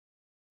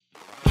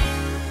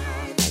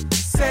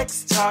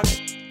Sex Talk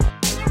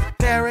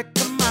with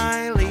Erica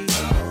Miley.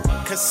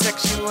 'Cause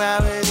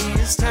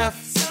sexuality is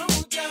tough.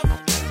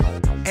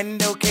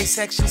 And okay,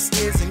 sex just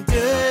isn't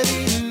good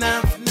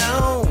enough,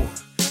 no.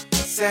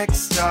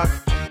 Sex Talk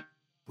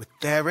with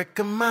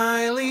Erica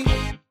Miley.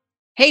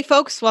 Hey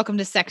folks, welcome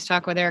to Sex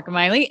Talk with Erica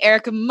Miley.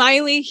 Erica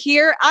Miley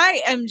here.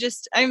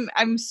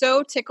 I'm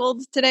so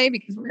tickled today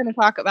because we're going to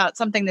talk about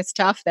something that's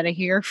tough that I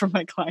hear from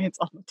my clients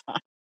all the time.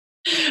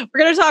 We're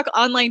going to talk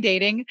online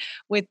dating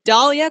with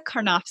Dalia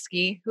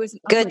Karnofsky, who is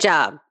good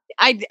job.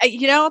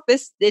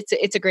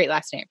 It's a great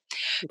last name.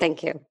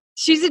 Thank you.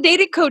 She's a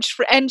dating coach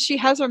and she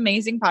has an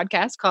amazing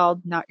podcast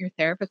called Not Your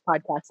Therapist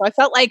Podcast. So I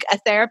felt like a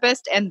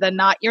therapist and the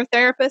Not Your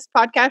Therapist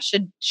podcast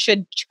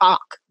should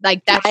talk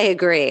like that. I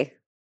agree.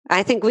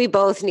 I think we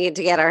both need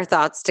to get our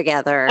thoughts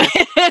together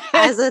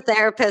as a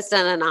therapist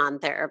and a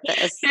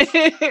non-therapist.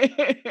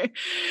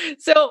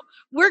 So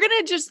we're going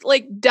to just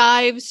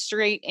dive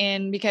straight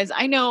in because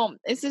I know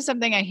this is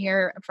something I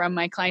hear from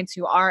my clients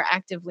who are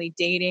actively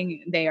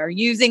dating. They are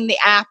using the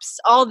apps,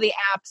 all the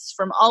apps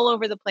from all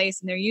over the place,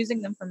 and they're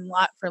using them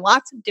for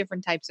lots of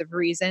different types of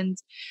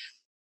reasons.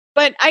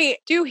 But I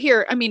do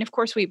hear, of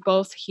course, we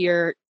both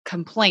hear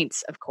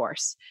complaints, of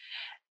course.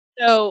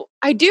 So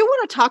I do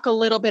want to talk a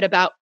little bit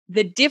about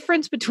the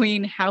difference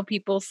between how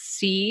people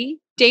see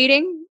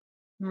dating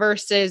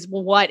versus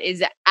what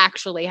is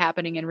actually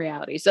happening in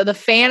reality. So the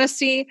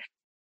fantasy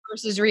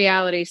versus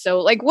reality.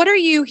 So what are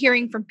you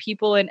hearing from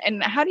people and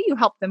how do you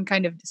help them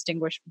kind of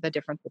distinguish the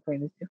difference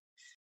between the two?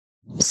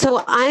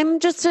 So I'm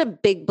just a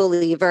big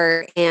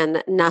believer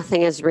in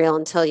nothing is real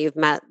until you've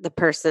met the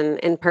person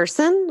in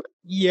person.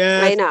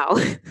 Yeah.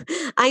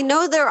 I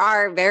know there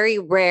are very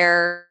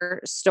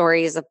rare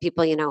stories of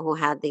people, who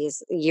had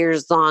these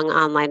years-long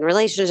online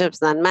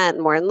relationships and then met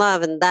and were in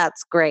love, and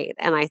that's great.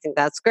 And I think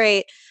that's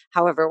great,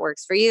 however it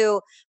works for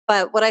you.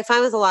 But what I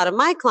find with a lot of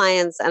my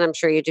clients, and I'm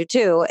sure you do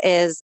too,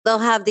 is they'll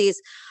have these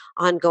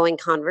ongoing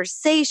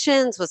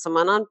conversations with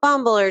someone on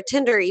Bumble or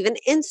Tinder, even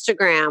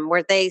Instagram,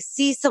 where they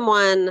see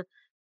someone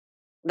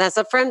that's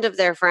a friend of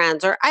their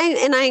friends,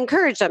 I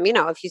encourage them,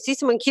 if you see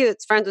someone cute,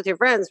 it's friends with your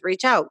friends,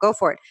 reach out, go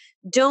for it.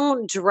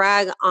 Don't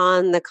drag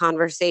on the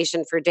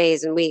conversation for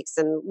days and weeks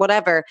and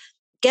whatever.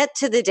 Get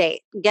to the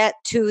date.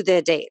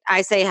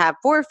 I say have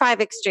 4 or 5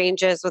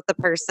 exchanges with the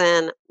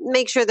person.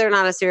 Make sure they're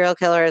not a serial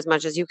killer as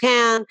much as you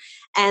can.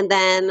 And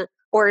then,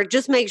 or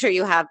just make sure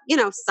you have,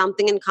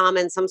 something in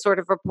common, some sort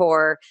of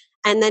rapport,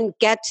 and then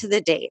get to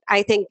the date.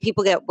 I think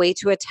people get way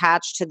too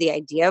attached to the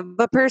idea of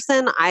a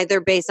person,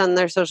 either based on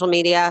their social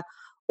media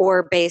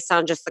or based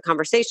on just the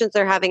conversations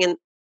they're having. And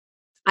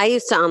I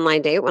used to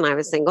online date when I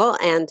was single,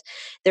 and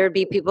there would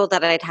be people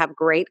that I'd have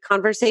great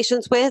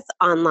conversations with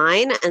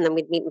online, and then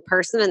we'd meet in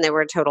person and they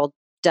were a total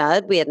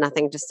dud. We had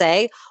nothing to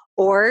say.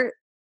 Or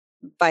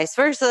vice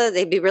versa,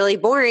 they'd be really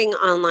boring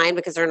online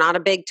because they're not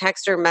a big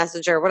texter,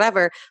 messenger,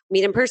 whatever.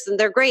 Meet in person,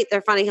 they're great,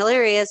 they're funny,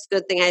 hilarious.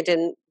 Good thing I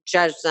didn't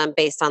judge them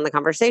based on the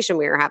conversation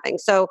we were having.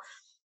 So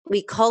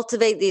we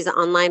cultivate these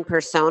online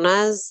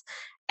personas,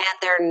 and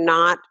they're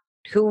not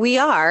who we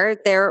are.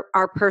 They're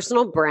our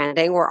personal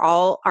branding. We're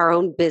all our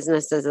own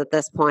businesses at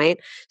this point.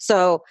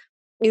 So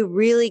you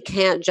really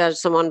can't judge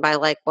someone by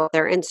what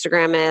their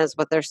Instagram is,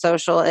 what their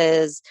social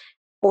is,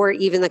 or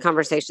even the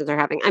conversations they're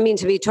having.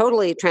 To be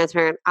totally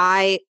transparent,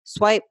 I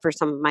swipe for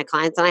some of my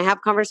clients and I have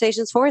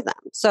conversations for them.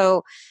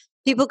 So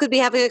people could be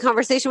having a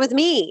conversation with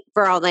me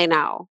for all they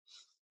know.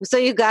 So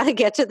you got to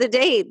get to the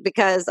date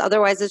because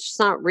otherwise it's just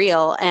not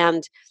real.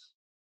 And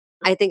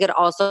I think it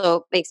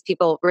also makes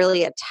people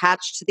really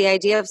attached to the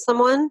idea of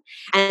someone.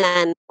 And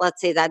then let's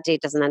say that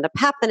date doesn't end up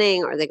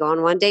happening, or they go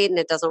on one date and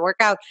it doesn't work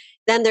out.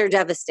 Then they're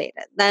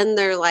devastated. Then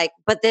they're like,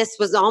 but this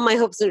was all my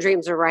hopes and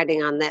dreams are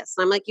riding on this.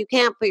 And I'm like, you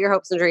can't put your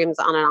hopes and dreams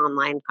on an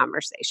online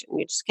conversation.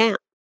 You just can't.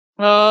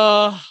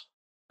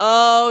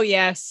 Oh,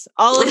 yes.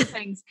 All of the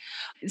things.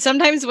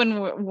 Sometimes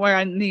when we're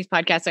on these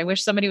podcasts, I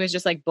wish somebody was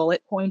just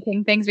bullet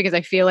pointing things because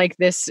I feel like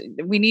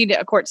we need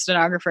a court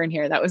stenographer in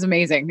here. That was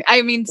amazing.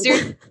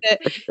 Seriously,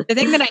 the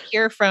thing that I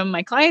hear from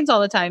my clients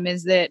all the time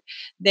is that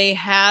they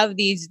have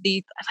these,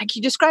 like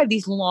you described,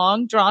 these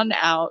long drawn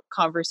out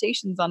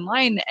conversations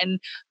online. And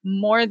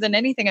more than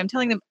anything, I'm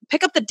telling them,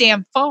 pick up the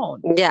damn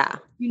phone. Yeah.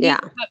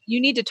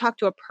 You need to talk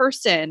to a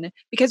person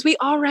because we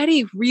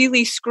already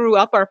really screw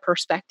up our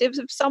perspectives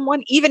of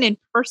someone, even in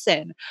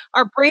person.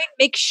 Our brain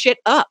makes shit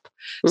up.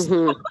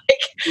 Mm-hmm.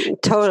 So,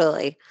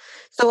 totally.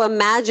 So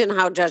imagine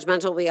how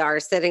judgmental we are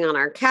sitting on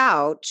our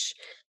couch.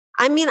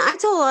 I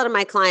tell a lot of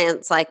my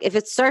clients, if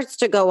it starts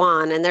to go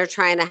on and they're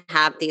trying to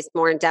have these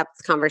more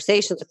in-depth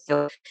conversations with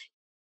you,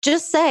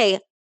 just say,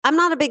 I'm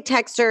not a big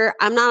texter.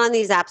 I'm not on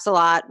these apps a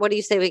lot. What do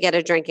you say we get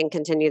a drink and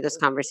continue this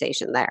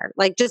conversation there?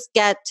 Just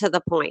get to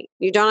the point.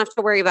 You don't have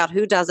to worry about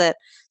who does it.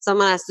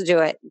 Someone has to do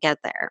it. Get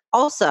there.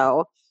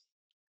 Also,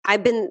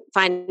 I've been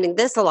finding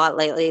this a lot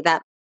lately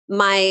that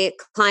my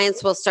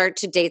clients will start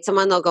to date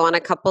someone. They'll go on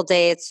a couple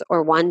dates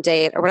or one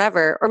date or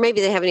whatever, or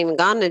maybe they haven't even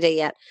gone on a date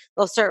yet.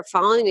 They'll start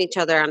following each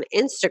other on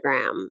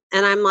Instagram.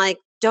 And I'm like,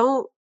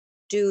 don't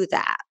do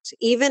that.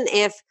 Even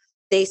if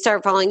they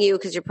start following you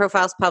because your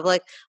profile's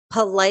public,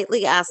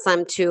 politely ask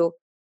them to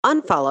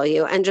unfollow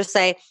you and just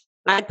say,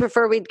 I'd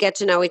prefer we'd get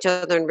to know each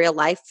other in real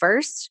life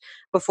first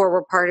before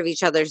we're part of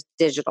each other's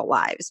digital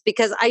lives.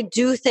 Because I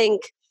do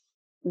think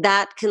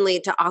that can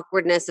lead to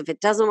awkwardness if it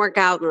doesn't work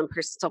out and the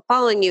person's still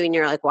following you and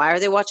you're like, why are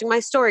they watching my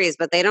stories?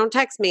 But they don't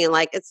text me.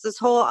 Like, it's this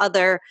whole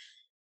other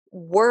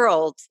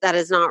world that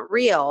is not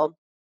real.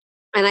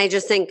 And I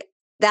just think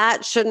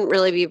that shouldn't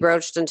really be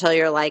broached until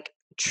you're like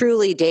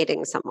truly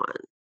dating someone.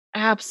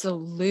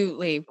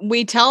 Absolutely.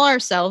 We tell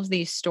ourselves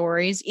these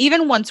stories,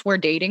 even once we're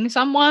dating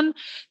someone,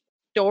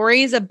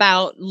 stories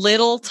about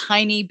little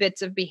tiny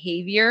bits of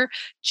behavior,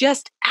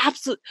 just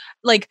absolute,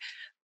 like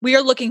we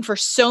are looking for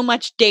so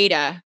much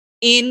data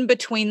in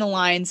between the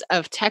lines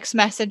of text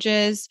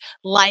messages,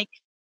 like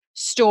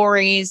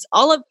stories,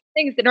 all of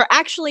things that are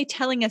actually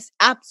telling us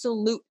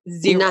absolute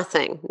zero.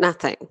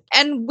 Nothing.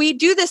 And we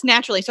do this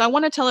naturally. So I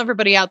want to tell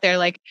everybody out there,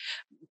 like,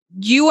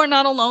 you are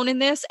not alone in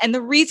this. And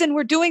the reason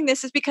we're doing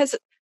this is because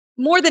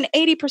more than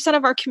 80%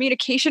 of our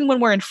communication when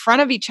we're in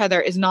front of each other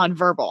is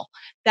nonverbal.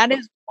 That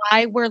is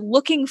why we're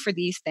looking for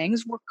these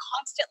things. We're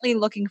constantly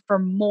looking for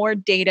more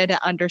data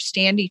to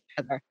understand each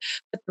other.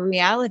 But the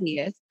reality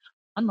is,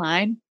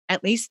 online,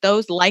 at least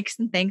those likes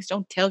and things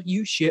don't tell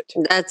you shit.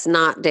 That's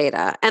not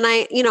data. And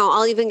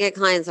I'll even get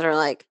clients that are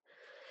like,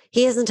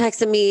 he hasn't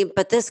texted me,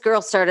 but this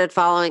girl started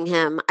following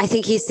him. I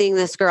think he's seeing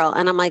this girl.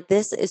 And I'm like,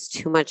 this is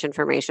too much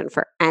information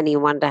for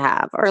anyone to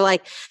have. Or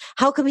like,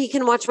 how come he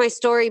can watch my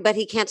story, but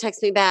he can't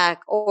text me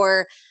back?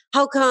 Or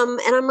how come?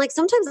 And I'm like,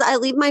 sometimes I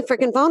leave my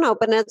freaking phone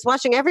open and it's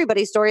watching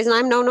everybody's stories and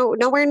I'm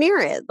nowhere near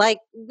it. Like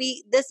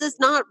this is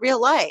not real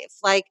life.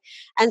 Like,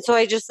 and so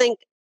I just think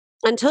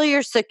until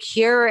you're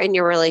secure in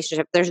your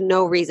relationship, there's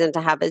no reason to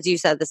have, as you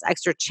said, this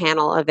extra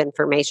channel of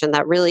information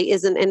that really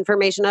isn't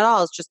information at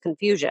all. It's just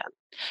confusion.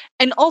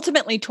 And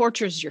ultimately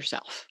tortures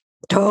yourself.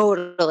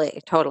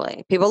 Totally.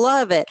 People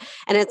love it.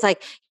 And it's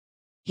like,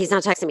 he's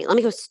not texting me. Let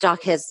me go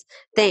stalk his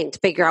thing to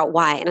figure out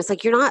why. And it's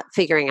like, you're not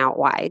figuring out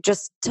why.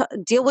 Just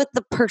deal with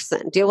the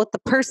person. Deal with the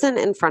person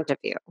in front of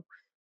you.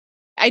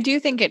 I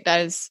do think it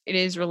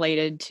is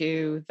related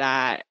to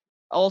that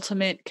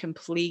ultimate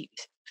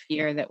complete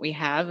fear that we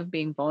have of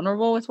being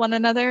vulnerable with one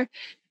another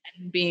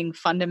and being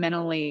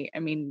fundamentally,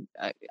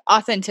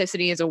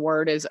 authenticity as a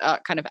word is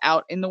kind of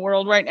out in the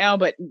world right now,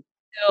 but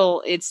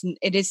still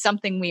it is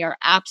something we are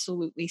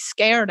absolutely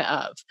scared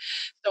of.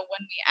 So when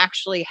we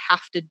actually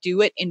have to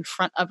do it in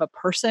front of a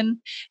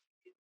person,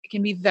 it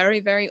can be very,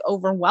 very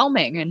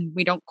overwhelming and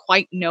we don't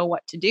quite know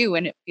what to do.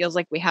 And it feels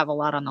like we have a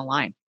lot on the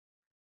line.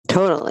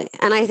 Totally.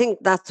 And I think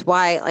that's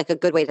why like a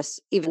good way to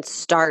even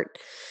start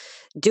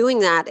doing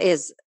that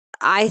is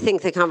I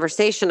think the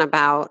conversation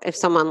about if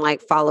someone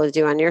like follows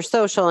you on your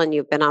social and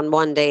you've been on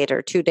one date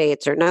or two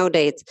dates or no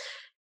dates,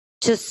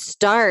 to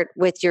start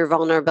with your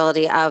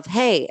vulnerability of,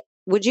 hey,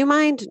 would you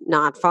mind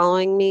not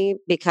following me?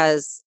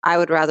 Because I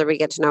would rather we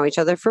get to know each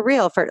other for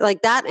real. For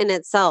like that in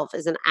itself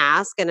is an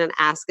ask, and an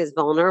ask is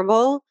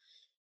vulnerable,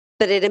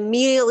 but it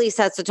immediately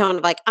sets a tone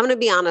of like, I'm going to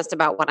be honest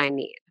about what I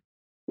need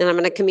and I'm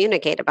going to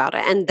communicate about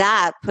it. And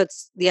that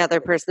puts the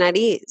other person at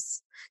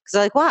ease. Because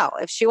they're like, wow,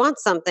 if she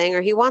wants something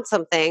or he wants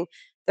something,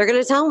 they're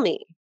going to tell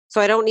me. So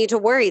I don't need to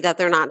worry that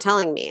they're not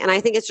telling me. And I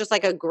think it's just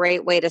like a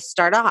great way to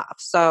start off.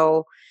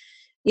 So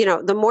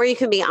the more you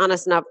can be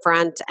honest and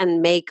upfront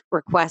and make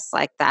requests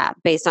like that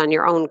based on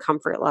your own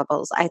comfort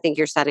levels, I think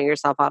you're setting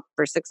yourself up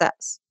for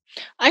success.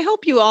 I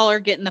hope you all are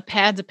getting the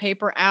pads of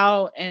paper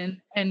out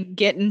and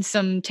taking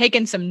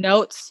some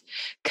notes,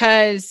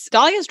 because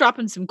Dahlia's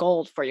dropping some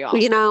gold for you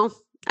all.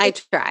 I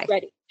try.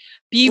 Ready.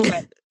 Be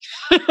ready.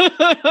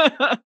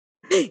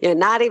 You're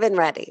not even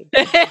ready.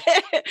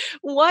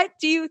 What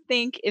do you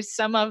think is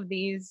some of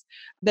the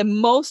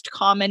most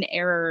common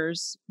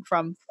errors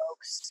from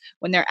folks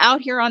when they're out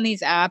here on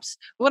these apps?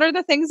 What are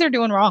the things they're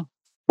doing wrong?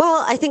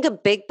 Well, I think a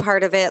big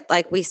part of it,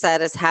 like we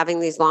said, is having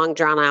these long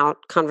drawn out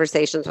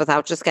conversations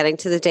without just getting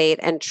to the date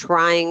and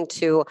trying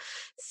to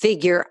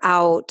figure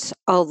out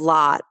a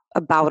lot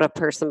about a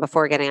person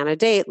before getting on a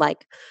date.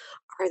 Like,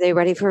 are they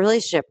ready for a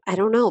relationship? I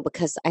don't know,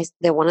 because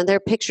one of their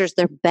pictures,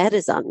 their bed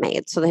is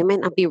unmade, so they might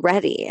not be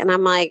ready. And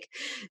I'm like,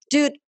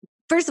 dude,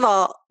 first of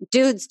all,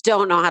 dudes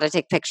don't know how to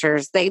take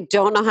pictures. They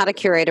don't know how to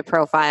curate a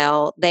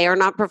profile. They are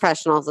not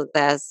professionals at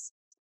this.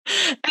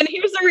 And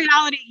here's the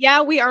reality.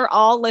 Yeah, we are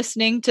all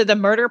listening to the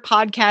murder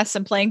podcasts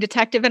and playing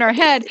detective in our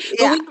head,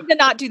 but we need to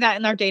not do that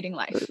in our dating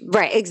life.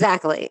 Right.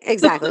 Exactly.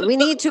 We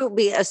need to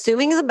be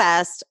assuming the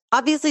best,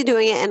 obviously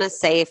doing it in a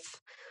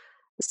safe,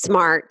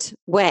 smart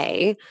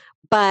way.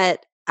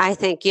 But I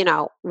think,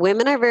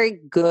 women are very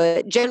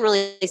good,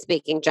 generally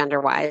speaking,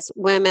 gender-wise.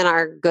 Women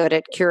are good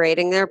at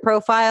curating their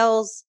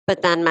profiles,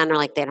 but then men are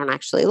like, they don't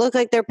actually look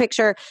like their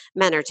picture.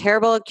 Men are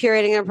terrible at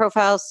curating their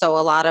profiles. So a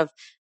lot of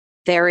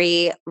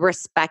very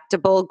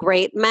respectable,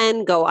 great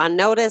men go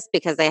unnoticed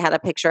because they had a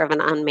picture of an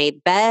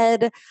unmade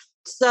bed.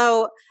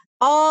 So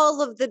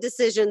all of the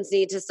decisions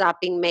need to stop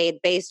being made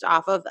based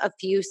off of a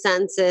few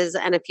sentences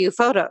and a few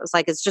photos.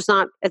 Like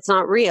it's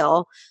not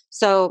real.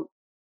 So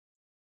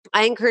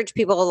I encourage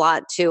people a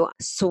lot to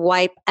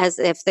swipe as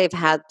if they've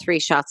had 3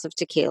 shots of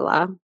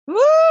tequila.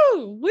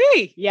 Woo!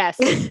 Wee! Yes.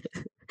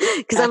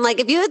 Because I'm like,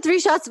 if you had 3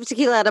 shots of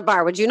tequila at a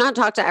bar, would you not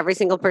talk to every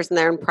single person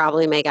there and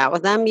probably make out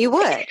with them? You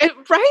would.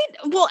 Right?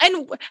 Well,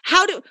 and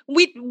how do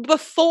we,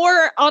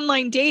 before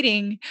online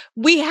dating,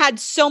 we had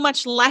so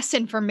much less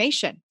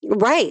information.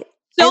 Right.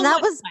 So and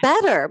that much was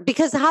better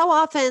because how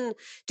often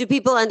do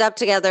people end up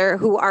together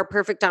who are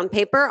perfect on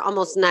paper?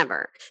 Almost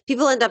never.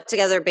 People end up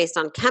together based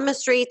on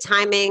chemistry,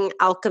 timing,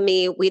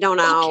 alchemy. We don't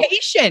know.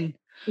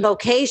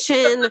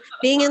 Location,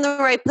 being in the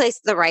right place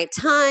at the right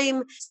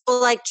time. So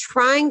like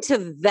trying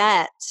to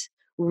vet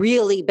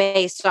really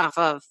based off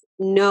of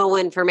no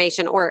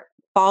information or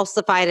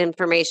falsified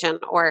information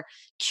or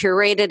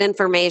curated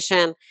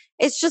information.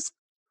 It's just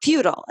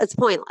futile. It's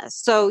pointless.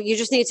 So you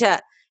just need to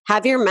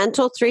have your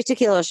mental 3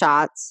 tequila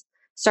shots.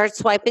 Start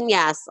swiping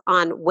yes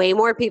on way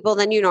more people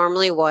than you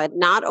normally would,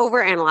 not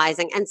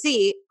overanalyzing, and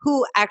see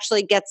who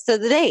actually gets to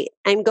the date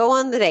and go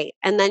on the date.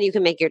 And then you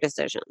can make your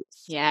decisions.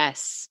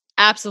 Yes,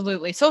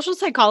 absolutely. Social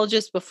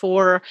psychologists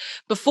before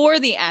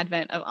the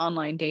advent of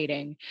online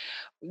dating,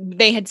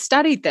 they had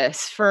studied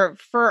this for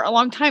a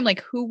long time,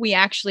 like who we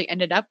actually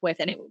ended up with.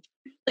 And it was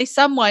usually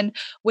someone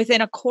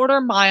within a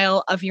quarter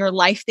mile of your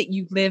life that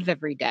you live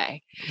every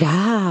day.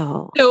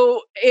 Wow.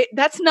 So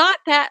that's not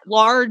that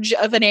large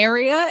of an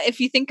area. If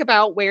you think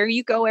about where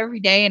you go every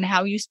day and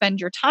how you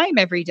spend your time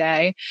every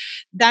day,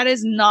 that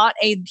is not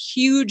a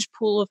huge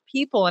pool of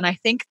people. And I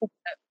think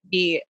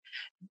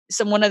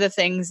one of the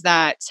things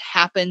that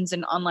happens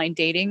in online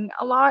dating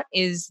a lot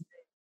is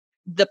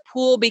the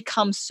pool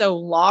becomes so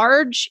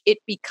large, it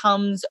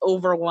becomes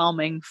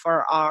overwhelming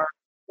for our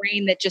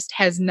brain that just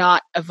has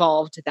not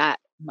evolved that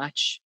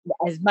much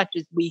as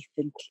we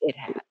think it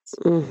has.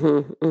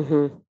 Mm-hmm,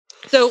 mm-hmm.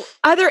 So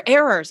other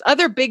errors,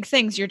 other big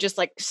things, you're just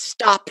like,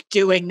 stop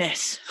doing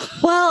this.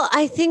 Well,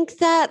 I think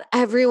that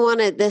everyone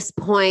at this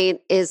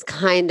point is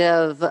kind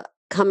of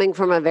coming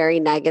from a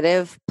very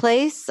negative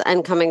place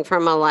and coming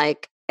from a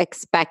like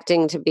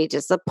expecting to be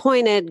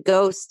disappointed,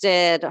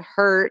 ghosted,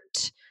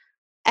 hurt.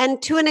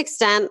 And to an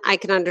extent, I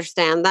can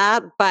understand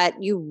that,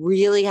 but you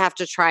really have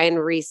to try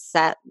and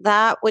reset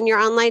that when you're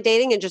online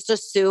dating and just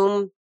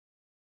assume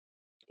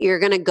you're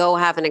going to go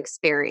have an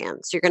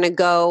experience. You're going to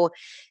go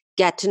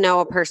get to know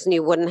a person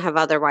you wouldn't have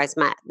otherwise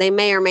met. They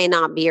may or may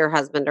not be your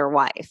husband or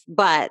wife,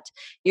 but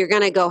you're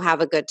going to go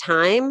have a good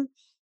time.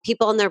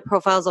 People in their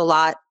profiles a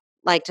lot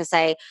like to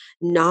say,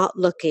 not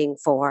looking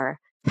for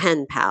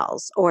pen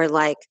pals, or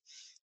like,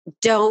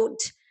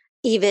 don't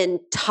even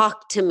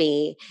talk to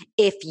me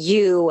if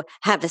you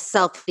have a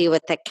selfie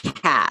with a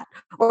cat,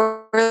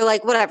 or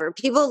like whatever.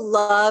 People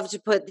love to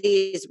put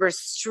these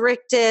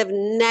restrictive,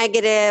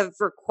 negative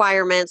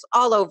requirements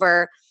all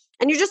over.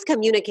 And you're just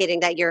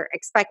communicating that you're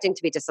expecting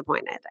to be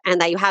disappointed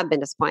and that you have been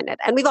disappointed.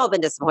 And we've all been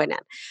disappointed.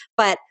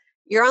 But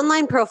your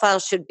online profile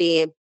should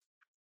be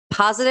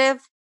positive,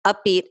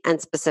 upbeat, and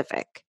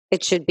specific.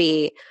 It should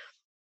be,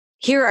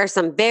 here are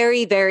some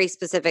very, very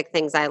specific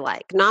things I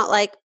like. Not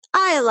like,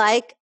 I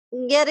like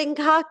getting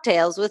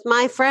cocktails with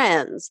my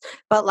friends,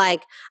 but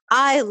like,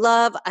 I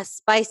love a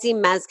spicy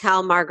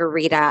mezcal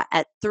margarita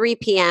at 3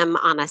 p.m.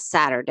 on a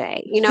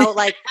Saturday. You know,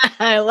 like,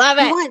 I love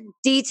it. You want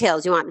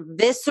details. You want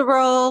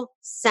visceral,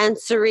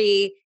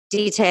 sensory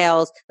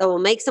details that will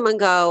make someone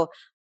go,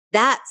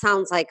 that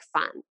sounds like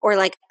fun. Or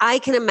like, I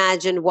can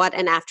imagine what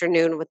an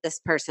afternoon with this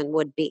person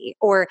would be.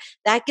 Or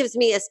that gives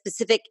me a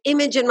specific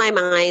image in my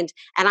mind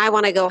and I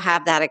want to go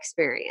have that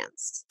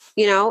experience.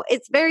 You know,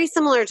 it's very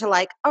similar to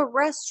like a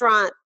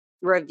restaurant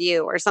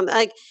review or something.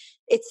 Like,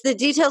 it's the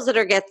details that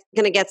are going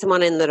to get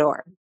someone in the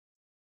door.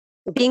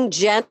 Being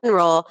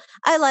general,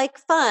 I like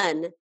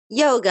fun,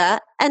 yoga,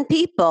 and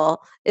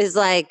people is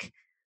like,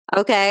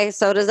 okay,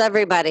 so does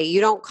everybody. You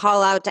don't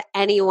call out to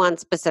anyone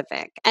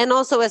specific. And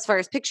also, as far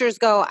as pictures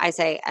go, I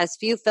say as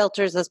few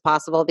filters as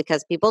possible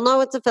because people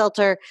know it's a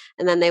filter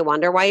and then they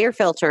wonder why you're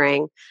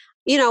filtering.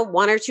 You know,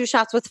 1 or 2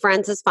 shots with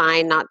friends is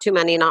fine. Not too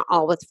many, not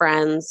all with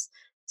friends.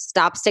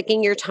 Stop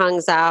sticking your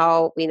tongues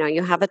out. You know,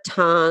 you have a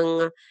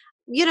tongue.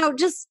 You know,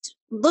 just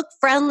look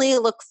friendly,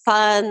 look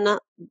fun,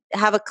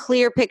 have a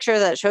clear picture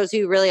that shows who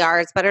you really are.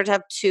 It's better to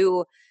have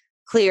 2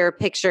 clear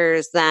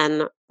pictures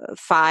than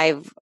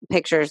 5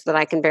 pictures that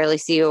I can barely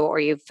see you or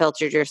you've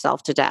filtered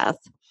yourself to death.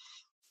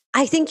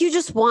 I think you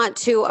just want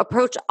to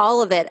approach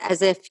all of it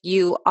as if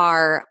you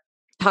are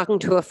talking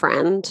to a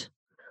friend,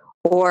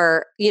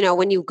 or, you know,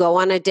 when you go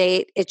on a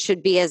date, it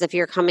should be as if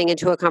you're coming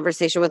into a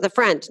conversation with a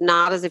friend,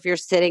 not as if you're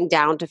sitting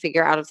down to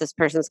figure out if this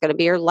person's going to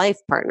be your life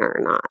partner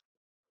or not.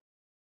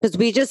 Because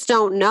we just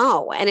don't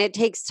know. And it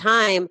takes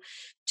time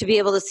to be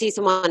able to see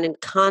someone in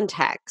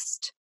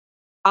context.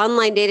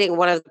 Online dating,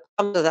 one of the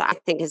problems that I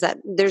think is that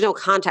there's no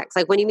context.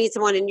 Like when you meet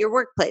someone in your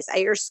workplace,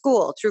 at your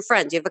school, through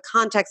friends, you have a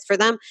context for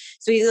them.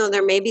 So even though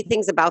there may be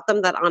things about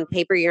them that on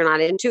paper you're not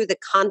into, the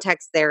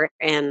context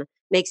therein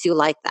makes you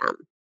like them.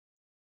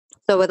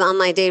 So with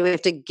online dating, we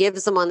have to give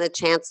someone the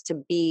chance to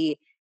be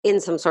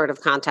in some sort of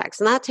context.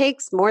 And that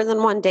takes more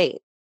than one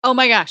date. Oh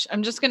my gosh.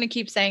 I'm just going to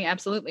keep saying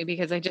absolutely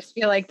because I just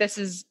feel like this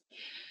is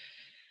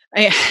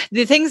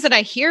The things that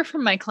I hear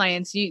from my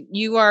clients,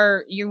 you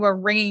are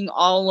ringing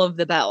all of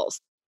the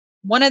bells.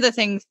 One of the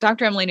things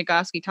Dr. Emily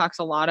Nagoski talks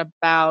a lot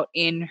about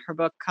in her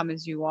book, Come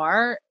As You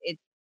Are, it's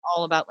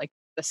all about like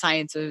the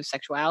science of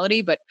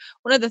sexuality. But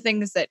one of the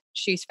things that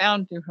she's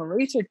found through her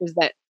research is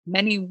that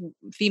many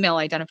female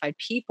identified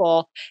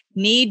people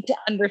need to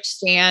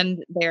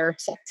understand their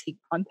sexy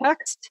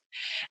context.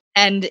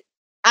 And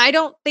I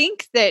don't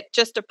think that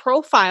just a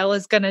profile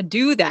is going to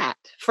do that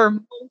for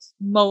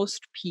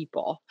most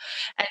people.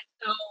 And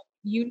so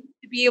you need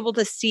to be able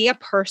to see a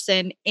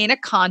person in a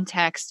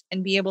context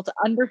and be able to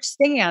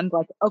understand,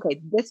 like,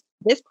 okay, this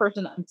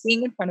person I'm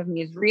seeing in front of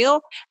me is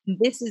real. And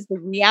this is the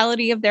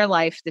reality of their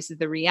life. This is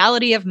the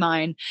reality of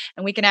mine.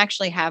 And we can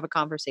actually have a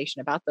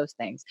conversation about those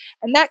things.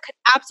 And that could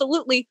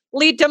absolutely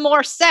lead to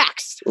more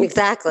sex.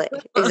 Exactly.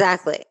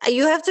 Exactly.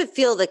 You have to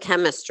feel the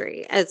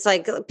chemistry. It's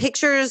like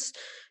pictures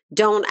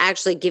don't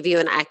actually give you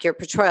an accurate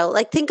portrayal.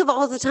 Like, think of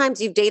all the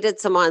times you've dated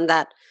someone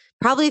that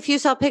probably if you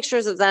saw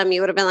pictures of them,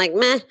 you would have been like,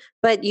 meh,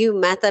 but you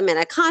met them in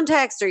a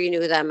context or you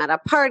knew them at a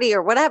party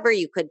or whatever.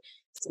 You could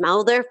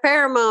smell their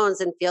pheromones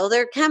and feel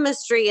their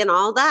chemistry and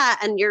all that.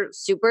 And you're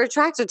super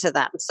attracted to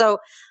them. So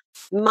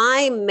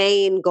my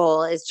main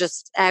goal is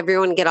just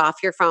everyone get off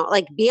your phone,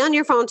 like be on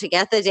your phone to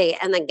get the date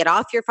and then get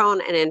off your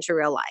phone and into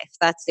real life.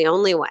 That's the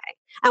only way.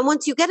 And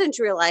once you get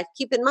into real life,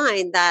 keep in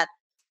mind that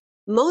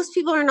most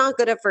people are not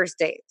good at first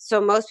dates.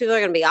 So most people are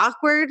going to be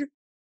awkward,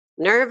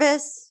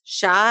 nervous,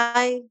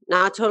 shy,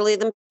 not totally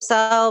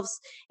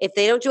themselves. If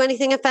they don't do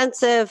anything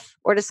offensive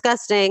or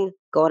disgusting,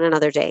 go on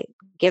another date.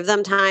 Give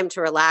them time to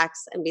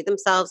relax and be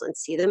themselves and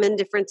see them in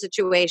different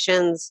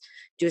situations.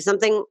 Do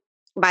something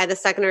by the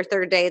second or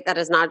third date that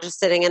is not just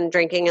sitting and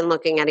drinking and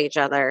looking at each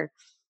other.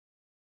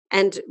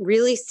 And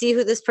really see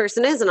who this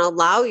person is and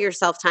allow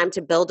yourself time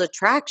to build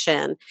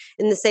attraction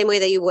in the same way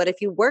that you would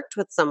if you worked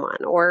with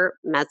someone or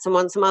met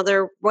someone some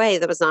other way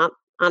that was not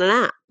on an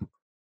app.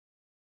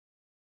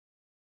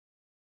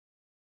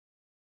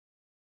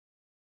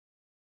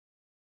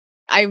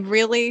 I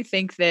really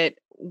think that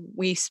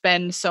we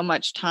spend so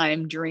much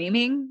time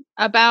dreaming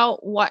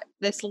about what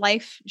this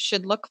life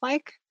should look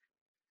like.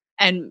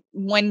 And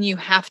when you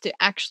have to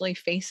actually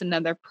face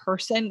another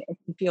person, it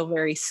can feel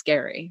very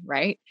scary,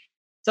 right?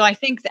 So I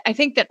think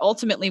that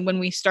ultimately when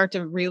we start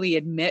to really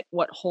admit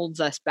what holds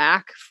us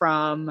back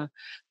from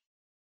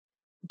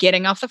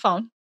getting off the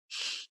phone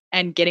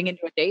and getting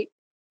into a date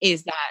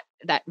is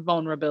that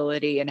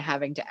vulnerability and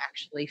having to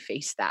actually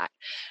face that.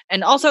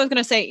 And also I was going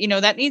to say,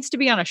 that needs to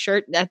be on a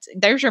shirt.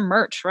 There's your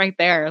merch right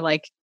there.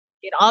 Like,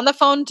 get on the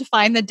phone to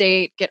find the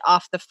date, get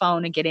off the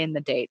phone and get in the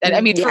date. For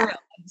real,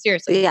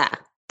 seriously. Yeah.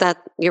 That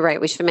you're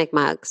right. We should make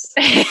mugs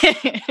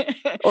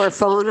or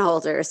phone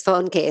holders,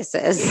 phone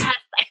cases. Yes, I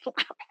love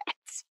it.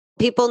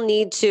 People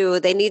need to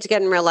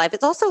get in real life.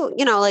 It's also,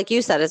 like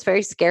you said, it's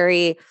very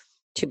scary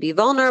to be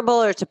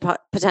vulnerable or to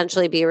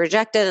potentially be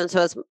rejected. And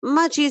so it's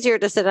much easier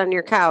to sit on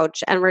your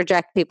couch and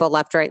reject people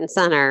left, right, and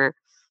center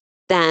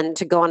than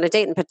to go on a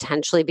date and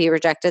potentially be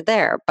rejected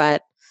there.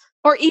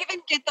 Or even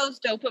get those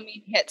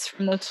dopamine hits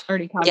from those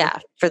flirty conversations. Yeah,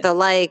 for the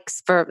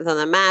likes, from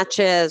the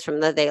matches,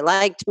 from the they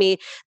liked me.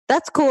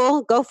 That's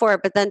cool. Go for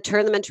it. But then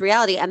turn them into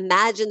reality.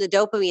 Imagine the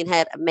dopamine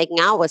hit of making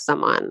out with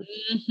someone.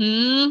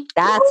 Mm-hmm.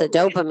 That's a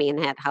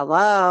dopamine hit.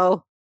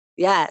 Hello.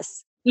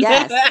 Yes.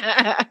 Yes.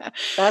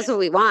 That's what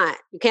we want.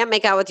 You can't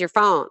make out with your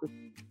phone.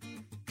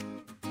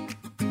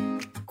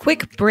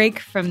 Quick break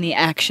from the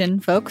action,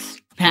 folks.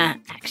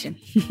 Action.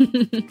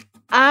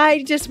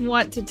 I just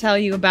want to tell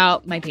you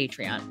about my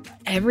Patreon.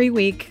 Every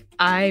week,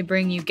 I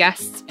bring you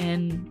guests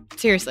and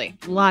seriously,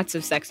 lots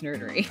of sex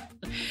nerdery.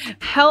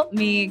 Help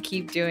me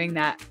keep doing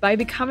that by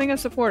becoming a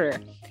supporter.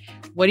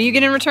 What do you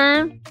get in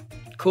return?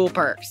 Cool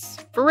perks.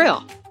 For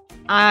real.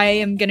 I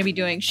am going to be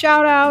doing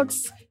shout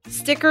outs,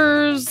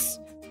 stickers,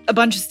 a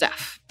bunch of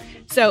stuff.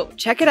 So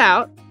check it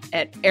out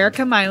at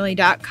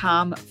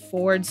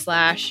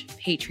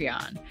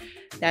ericamiley.com/Patreon.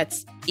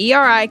 That's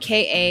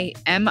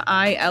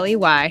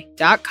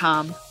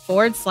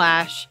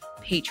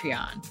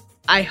ERIKAMILEY.com/Patreon.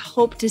 I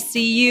hope to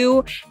see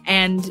you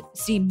and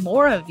see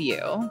more of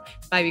you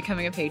by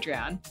becoming a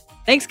Patreon.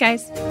 Thanks,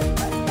 guys.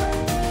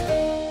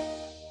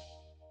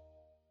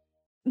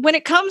 When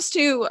it comes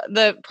to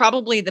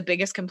probably the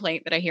biggest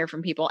complaint that I hear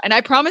from people, and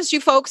I promise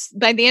you folks,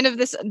 by the end of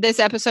this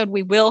episode,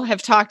 we will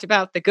have talked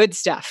about the good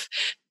stuff.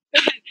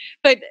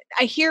 But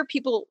I hear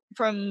people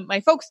from my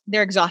folks,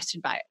 they're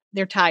exhausted by it.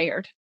 They're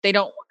tired. They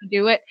don't want to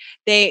do it.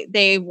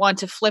 They want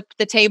to flip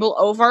the table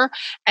over,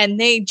 and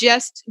they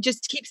just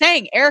keep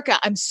saying, Erica,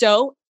 I'm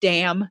so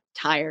damn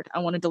tired. I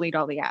want to delete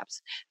all the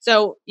apps.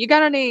 So you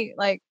got any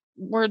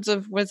words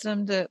of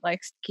wisdom to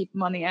keep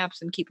them on the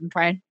apps and keep them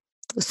praying?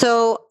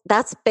 So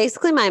that's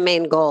basically my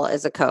main goal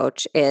as a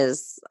coach.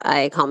 Is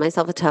I call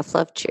myself a tough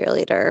love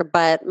cheerleader,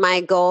 but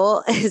my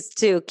goal is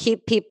to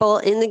keep people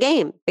in the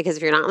game, because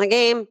if you're not in the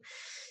game,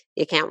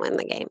 you can't win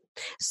the game.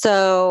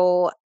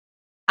 So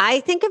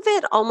I think of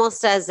it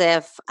almost as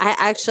if I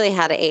actually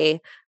had a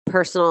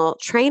personal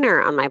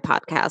trainer on my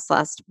podcast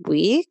last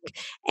week.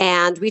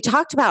 And we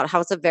talked about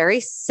how it's a very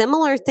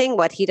similar thing,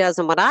 what he does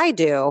and what I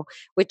do,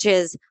 which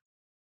is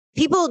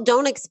people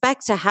don't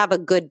expect to have a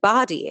good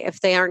body if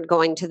they aren't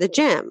going to the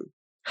gym.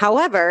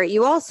 However,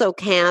 you also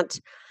can't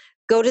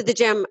go to the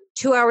gym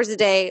 2 hours a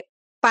day,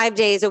 5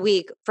 days a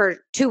week for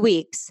 2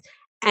 weeks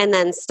and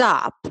then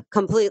stop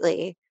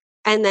completely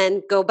and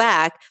then go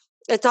back.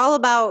 It's all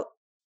about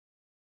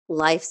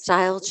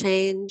lifestyle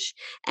change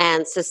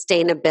and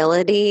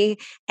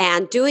sustainability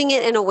and doing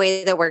it in a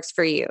way that works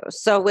for you.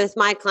 So with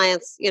my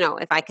clients,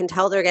 if I can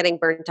tell they're getting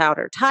burnt out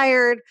or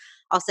tired,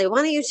 I'll say,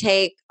 why don't you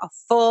take a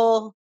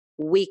full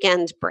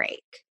weekend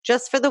break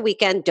just for the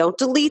weekend? Don't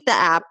delete the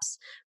apps.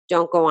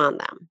 Don't go on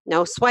them.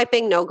 No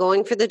swiping, no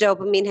going for the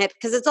dopamine hit.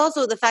 Because it's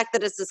also the fact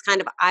that it's this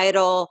kind of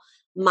idle,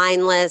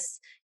 mindless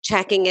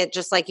checking it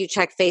just like you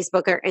check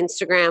Facebook or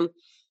Instagram.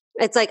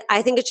 It's like,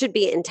 I think it should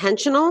be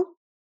intentional.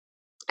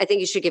 I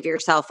think you should give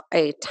yourself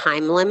a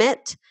time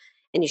limit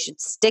and you should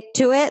stick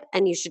to it.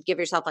 And you should give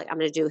yourself I'm going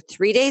to do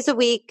 3 days a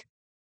week,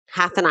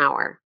 half an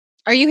hour.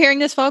 Are you hearing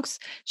this, folks?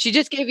 She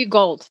just gave you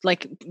gold.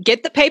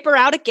 Get the paper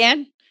out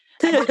again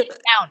and write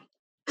it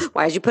down.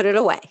 Why did you put it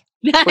away?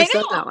 We're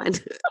still going.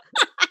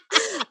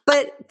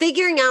 But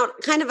figuring out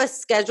kind of a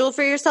schedule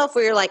for yourself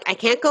where you're like, I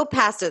can't go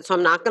past it, so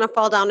I'm not going to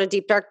fall down a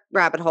deep, dark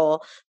rabbit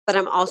hole, but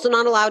I'm also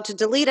not allowed to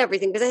delete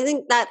everything, because I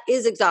think that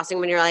is exhausting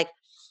when you're like,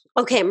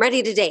 okay, I'm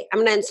ready to date. I'm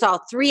going to install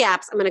 3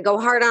 apps. I'm going to go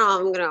hard on all.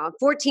 I'm going to have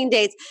 14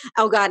 dates.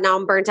 Oh God, now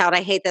I'm burnt out.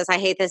 I hate this. I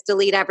hate this.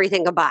 Delete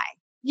everything. Goodbye.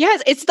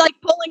 Yes, it's like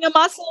pulling a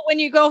muscle when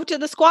you go to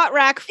the squat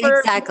rack for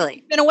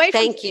exactly. Been away from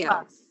Thank you.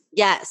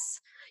 Yes.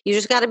 You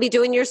just got to be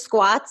doing your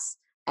squats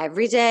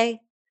every day,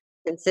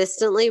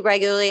 consistently,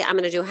 regularly. I'm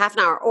going to do half an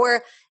hour.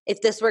 Or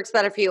if this works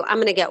better for you, I'm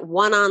going to get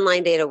 1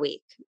 online date a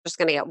week. Just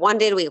going to get 1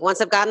 date a week. Once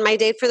I've gotten my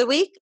date for the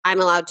week, I'm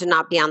allowed to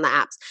not be on the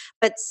apps.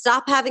 But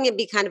stop having it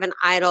be kind of an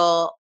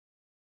idle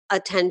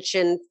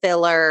attention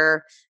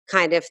filler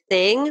kind of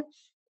thing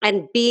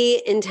and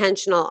be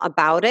intentional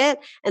about it.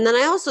 And then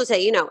I also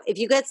say, if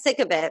you get sick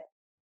of it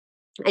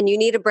and you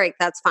need a break,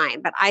 that's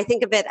fine. But I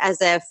think of it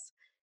as if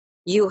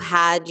you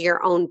had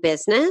your own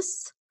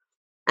business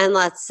and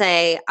let's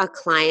say a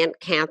client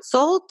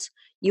canceled,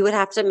 you would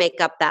have to make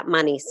up that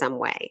money some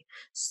way.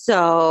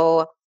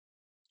 So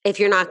if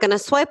you're not going to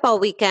swipe all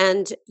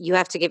weekend, you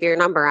have to give your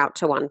number out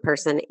to one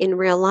person in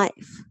real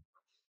life.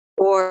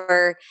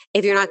 Or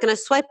if you're not going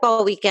to swipe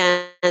all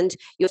weekend,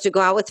 you have to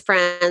go out with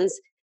friends,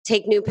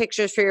 take new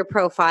pictures for your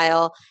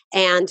profile,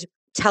 and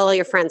tell all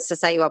your friends to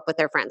set you up with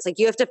their friends.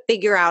 You have to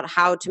figure out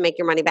how to make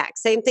your money back.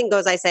 Same thing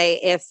goes, I say,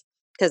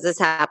 because this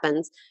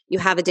happens, you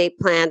have a date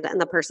planned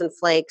and the person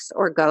flakes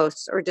or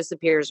ghosts or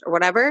disappears or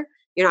whatever,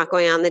 you're not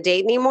going on the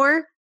date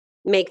anymore,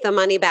 make the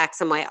money back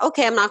some way.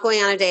 Okay, I'm not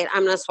going on a date.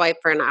 I'm going to swipe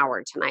for an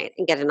hour tonight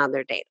and get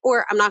another date.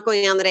 Or I'm not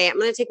going on the date. I'm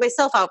going to take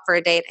myself out for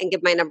a date and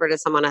give my number to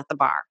someone at the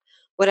bar.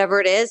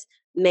 Whatever it is,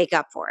 make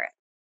up for it.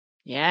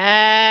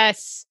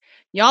 Yes.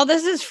 Y'all,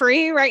 this is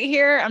free right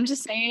here. I'm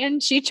just saying,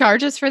 she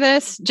charges for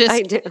this. Just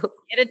I do.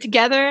 Get it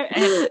together.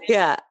 And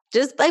yeah.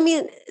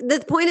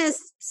 The point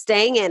is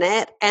staying in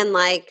it and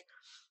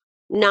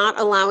not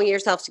allowing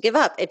yourself to give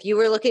up. If you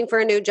were looking for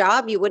a new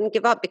job, you wouldn't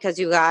give up because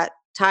you got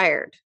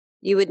tired.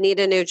 You would need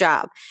a new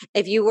job.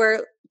 If you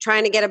were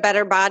trying to get a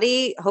better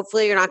body,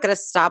 hopefully you're not going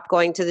to stop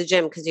going to the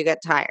gym because you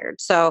get tired.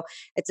 So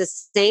it's the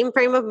same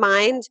frame of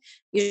mind.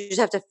 You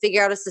just have to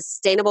figure out a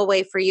sustainable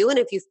way for you. And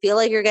if you feel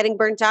like you're getting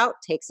burnt out,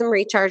 take some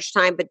recharge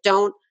time, but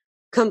don't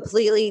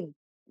completely,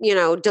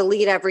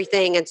 delete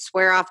everything and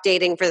swear off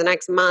dating for the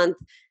next month.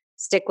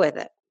 Stick with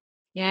it.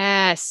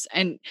 Yes.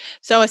 And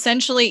so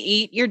essentially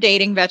eat your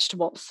dating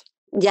vegetables.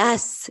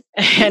 Yes.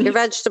 And your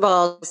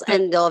vegetables,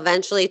 and they'll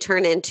eventually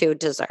turn into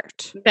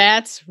dessert.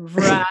 That's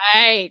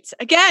right.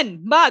 Again,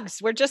 mugs.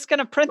 We're just going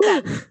to print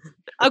that.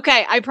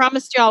 Okay. I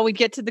promised y'all we'd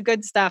get to the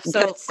good stuff.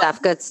 So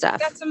Good stuff.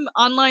 Got some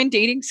online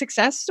dating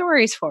success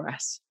stories for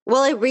us.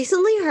 Well, I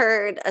recently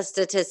heard a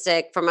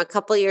statistic from a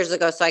couple years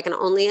ago, so I can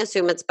only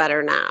assume it's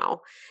better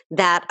now,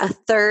 that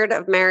 1/3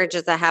 of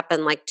marriages that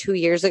happened 2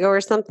 years ago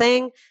or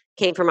something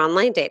came from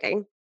online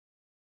dating.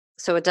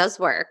 So it does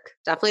work.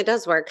 Definitely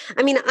does work.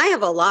 I mean, I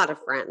have a lot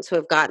of friends who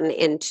have gotten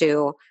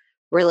into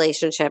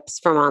relationships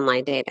from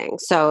online dating.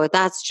 So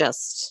that's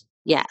just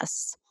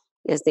yes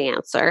is the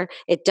answer.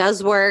 It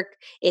does work.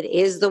 It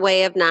is the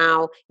way of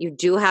now. You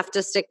do have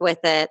to stick with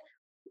it.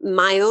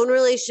 My own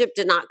relationship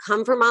did not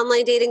come from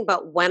online dating,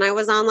 but when I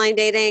was online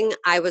dating,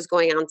 I was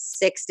going on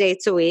 6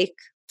 dates a week.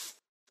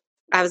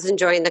 I was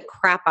enjoying the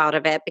crap out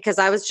of it because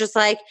I was just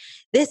like,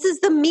 this is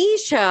the me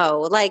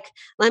show.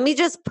 Let me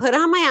just put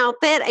on my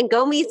outfit and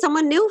go meet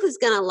someone new who's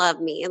going to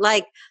love me.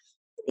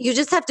 You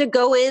just have to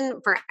go in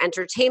for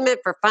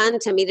entertainment, for fun,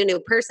 to meet a new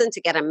person, to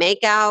get a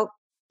makeout.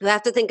 You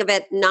have to think of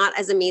it not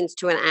as a means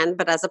to an end,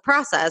 but as a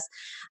process.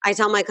 I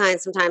tell my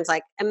clients sometimes,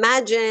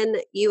 imagine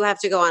you have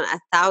to go on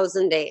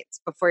 1,000 dates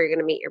before you're going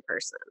to meet your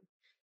person.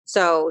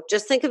 So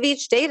just think of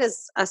each date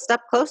as a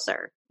step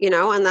closer,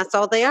 and that's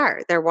all they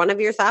are. They're one of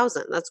your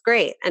 1,000. That's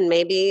great. And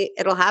maybe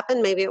it'll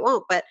happen, maybe it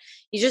won't, but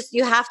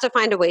you have to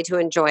find a way to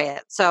enjoy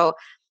it. So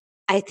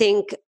I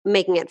think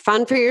making it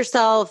fun for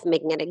yourself,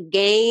 making it a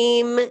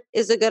game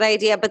is a good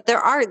idea. But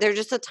there's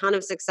just a ton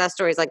of success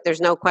stories. Like there's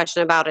no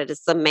question about it.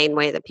 It's the main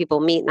way that people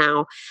meet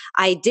now.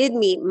 I did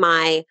meet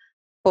my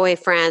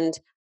boyfriend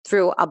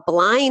through a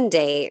blind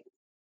date,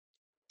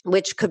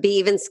 which could be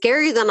even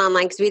scarier than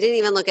online because we didn't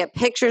even look at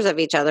pictures of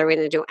each other. We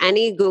didn't do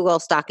any Google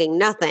stalking,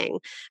 nothing.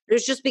 It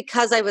was just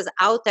because I was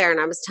out there and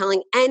I was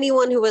telling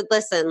anyone who would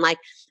listen, like,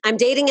 I'm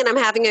dating and I'm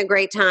having a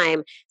great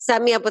time.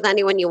 Set me up with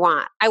anyone you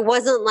want. I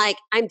wasn't like,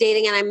 I'm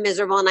dating and I'm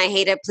miserable and I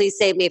hate it. Please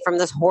save me from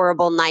this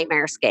horrible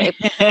nightmare escape.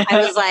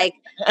 I was like,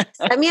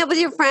 set me up with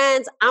your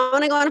friends. I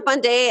want to go on a fun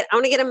date. I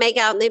want to get a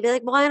makeout. And they'd be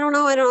like, well, I don't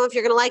know. I don't know if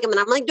you're going to like them. And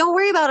I'm like, don't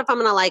worry about if I'm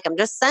going to like them.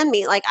 Just send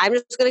me. Like, I'm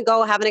just going to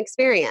go have an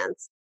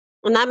experience.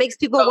 And that makes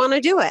people want to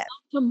do it.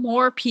 To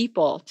more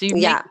people to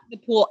make the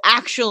pool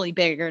actually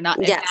bigger, not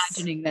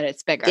imagining that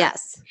it's bigger.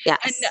 Yes.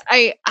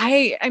 And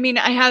I mean,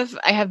 I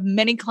have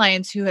many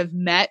clients who have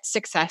met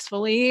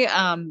successfully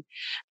and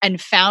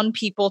found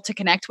people to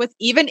connect with,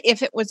 even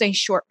if it was a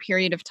short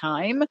period of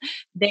time.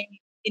 They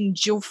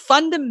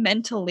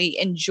fundamentally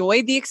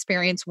enjoy the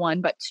experience, one,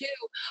 but two,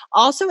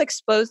 also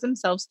expose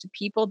themselves to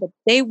people that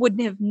they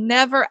would have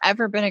never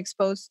ever been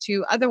exposed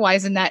to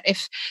otherwise. And that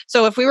if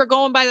we were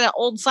going by that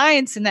old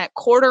science, in that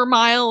quarter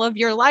mile of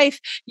your life,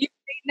 you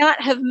may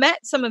not have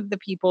met some of the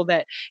people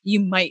that you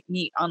might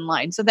meet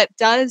online. So that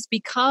does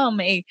become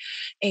a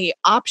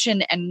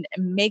option and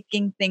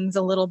making things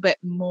a little bit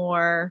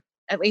more,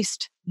 at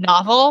least,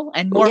 novel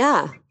and more.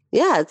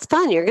 Yeah, it's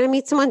fun. You're going to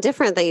meet someone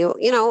different that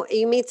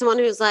you meet someone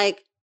who's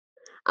like,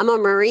 I'm a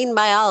marine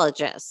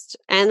biologist.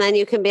 And then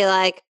you can be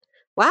like,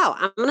 wow,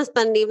 I'm going to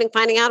spend an evening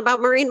finding out about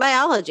marine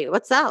biology.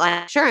 What's that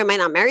like? Sure, I might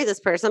not marry this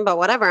person, but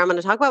whatever. I'm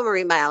going to talk about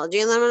marine biology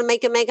and then I'm going to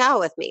make it make out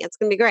with me. It's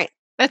going to be great.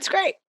 That's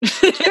great. It's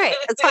great.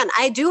 It's fun.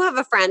 I do have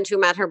a friend who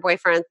met her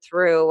boyfriend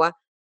through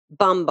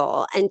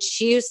Bumble, and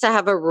she used to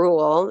have a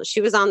rule. She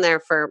was on there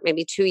for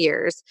maybe 2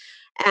 years,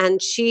 and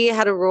she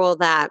had a rule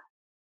that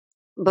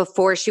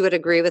before she would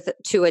agree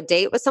to a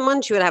date with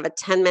someone, she would have a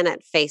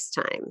 10-minute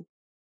FaceTime.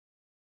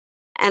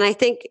 And I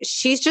think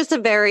she's just a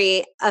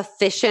very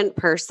efficient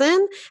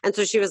person. And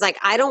so she was like,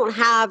 I don't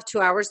have 2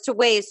 hours to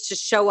waste to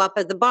show up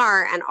at the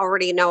bar and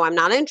already know I'm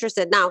not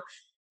interested. Now,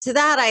 to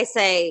that I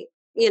say,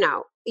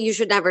 you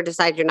should never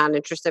decide you're not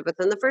interested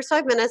within the first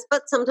 5 minutes,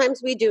 but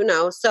sometimes we do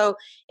know. So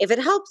if it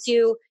helps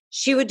you,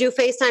 she would do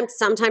FaceTime.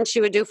 Sometimes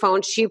she would do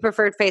phone. She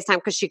preferred FaceTime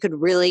because she could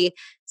really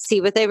see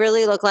what they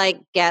really look like,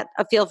 get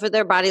a feel for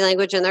their body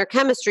language and their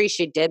chemistry.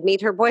 She did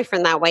meet her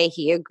boyfriend that way.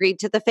 He agreed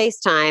to the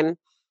FaceTime.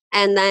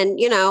 And then,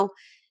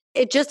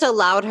 it just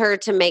allowed her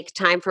to make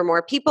time for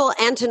more people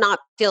and to not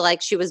feel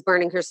like she was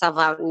burning herself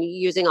out and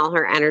using all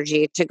her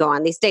energy to go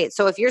on these dates.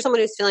 So if you're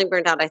someone who's feeling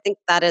burnt out, I think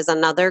that is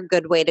another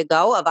good way to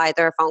go, of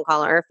either a phone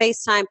call or a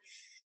FaceTime.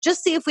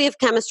 Just see if we have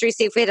chemistry,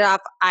 see if we hit it off.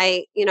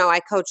 I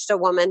coached a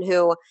woman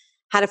who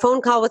had a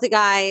phone call with a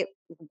guy,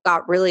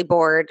 got really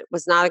bored,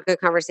 was not a good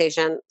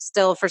conversation,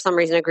 still for some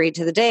reason agreed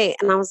to the date.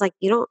 And I was like,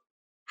 you don't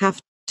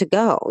have to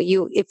go.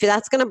 If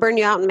that's going to burn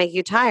you out and make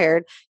you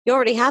tired, you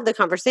already had the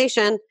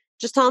conversation.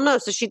 Just tell him no.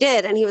 So she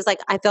did. And he was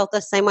like, I felt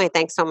the same way.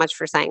 Thanks so much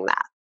for saying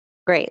that.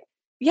 Great.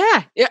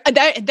 Yeah.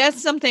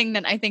 That's something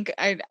that I think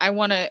I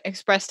want to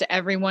express to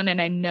everyone. And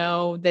I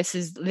know this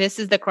is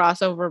the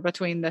crossover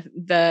between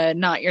the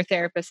not your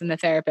therapist and the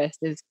therapist.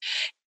 Is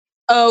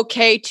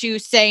okay to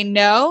say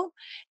no.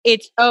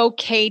 It's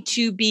okay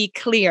to be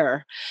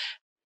clear.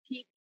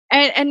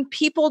 And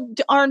people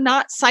are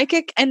not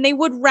psychic, and they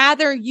would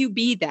rather you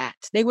be that.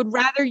 They would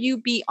rather you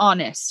be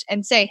honest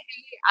and say,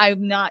 hey,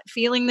 I'm not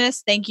feeling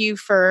this. Thank you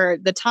for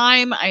the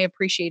time. I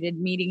appreciated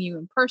meeting you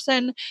in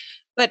person.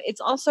 But it's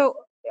also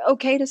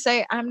okay to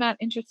say, I'm not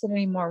interested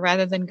anymore,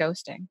 rather than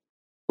ghosting.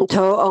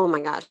 Oh my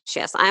gosh.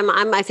 Yes.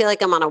 I feel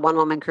like I'm on a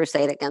one-woman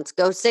crusade against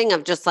ghosting,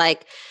 of just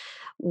like,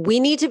 we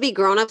need to be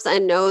grown-ups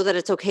and know that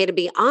it's okay to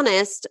be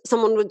honest.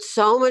 Someone would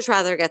so much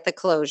rather get the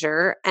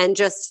closure and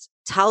just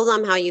tell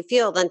them how you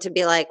feel than to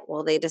be like,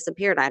 well, they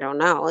disappeared. I don't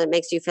know. It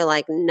makes you feel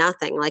like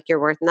nothing, like you're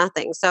worth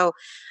nothing. So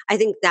I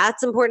think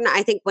that's important.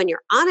 I think when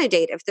you're on a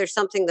date, if there's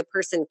something the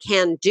person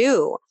can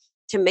do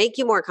to make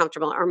you more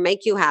comfortable or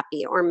make you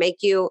happy or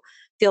make you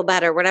feel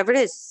better, whatever it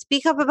is,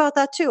 speak up about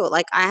that too.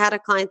 Like, I had a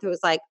client who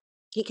was like,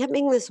 he kept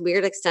making this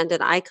weird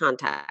extended eye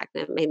contact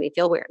and it made me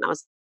feel weird. And I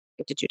was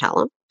like, did you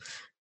tell him?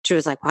 She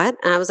was like, what?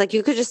 And I was like,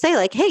 you could just say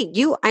like, hey,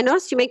 I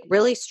noticed you make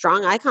really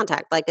strong eye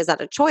contact. Like, is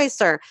that a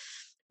choice, or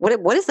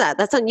what is that?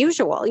 That's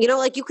unusual.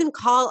 Like, you can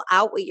call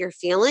out what you're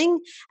feeling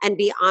and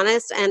be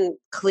honest and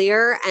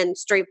clear and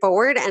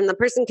straightforward. And the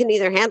person can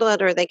either handle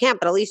it or they can't,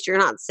 but at least you're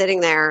not sitting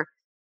there,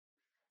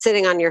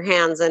 sitting on your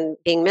hands and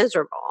being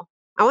miserable.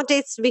 I want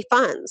dates to be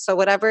fun. So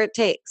whatever it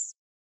takes.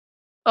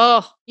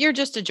 Oh, you're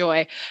just a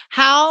joy.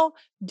 How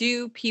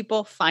do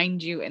people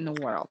find you in the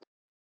world?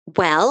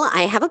 Well,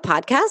 I have a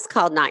podcast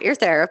called Not Your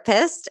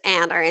Therapist,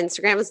 and our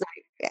Instagram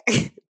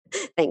is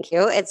Thank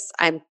you.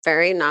 I'm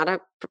very not a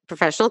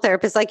professional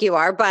therapist like you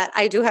are, but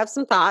I do have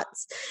some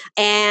thoughts.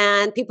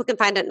 And people can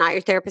find it Not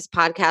Your Therapist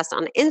podcast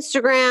on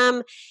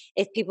Instagram.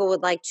 If people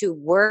would like to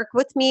work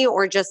with me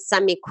or just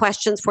send me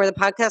questions for the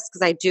podcast,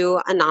 because I do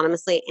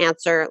anonymously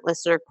answer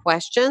listener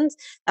questions,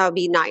 that would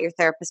be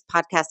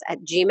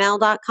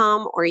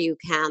notyourtherapistpodcast@gmail.com, or you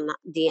can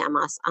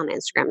DM us on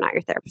Instagram, Not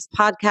Your Therapist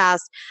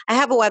Podcast. I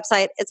have a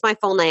website. It's my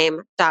full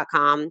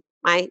name.com.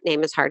 My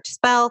name is hard to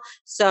spell.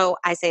 So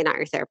I say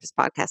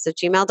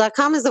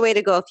notyourtherapistpodcast@gmail.com is the way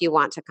to go if you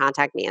want to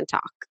contact me and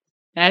talk.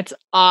 That's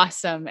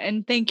awesome.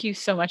 And thank you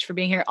so much for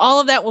being here.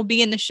 All of that will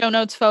be in the show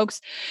notes,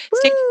 folks.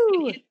 Stay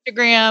on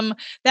Instagram.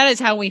 That is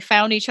how we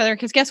found each other.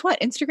 Because guess what?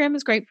 Instagram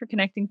is great for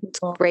connecting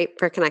people. It's great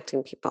for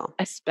connecting people.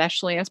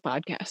 Especially as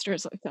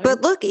podcasters like that.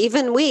 But look,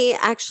 even we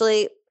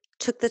actually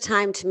took the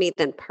time to meet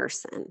in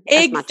person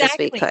as much as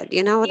we could.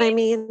 You know what I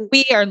mean?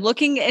 We are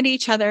looking at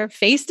each other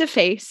face to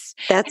face.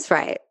 That's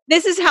right.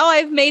 This is how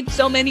I've made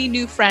so many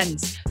new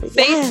friends.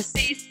 Face to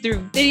face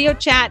through video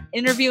chat,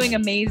 interviewing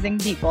amazing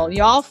people.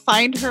 Y'all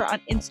find her on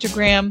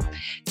Instagram.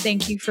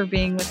 Thank you for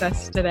being with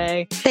us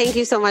today. Thank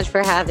you so much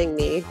for having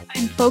me.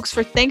 And folks,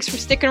 thanks for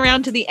sticking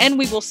around to the end.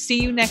 We will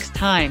see you next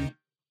time.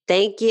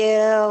 Thank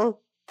you.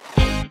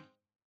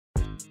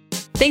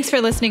 Thanks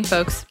for listening,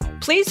 folks.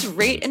 Please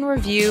rate and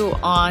review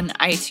on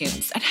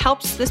iTunes. It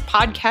helps this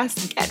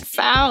podcast get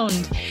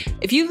found.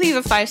 If you leave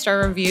a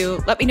 5-star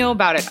review, let me know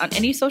about it on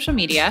any social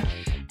media,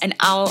 and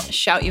I'll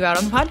shout you out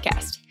on the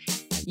podcast.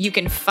 You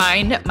can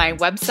find my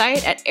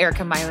website at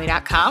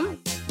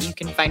ericamiley.com. You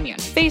can find me on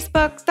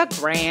Facebook, the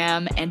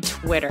Gram, and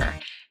Twitter.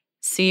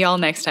 See y'all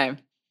next time.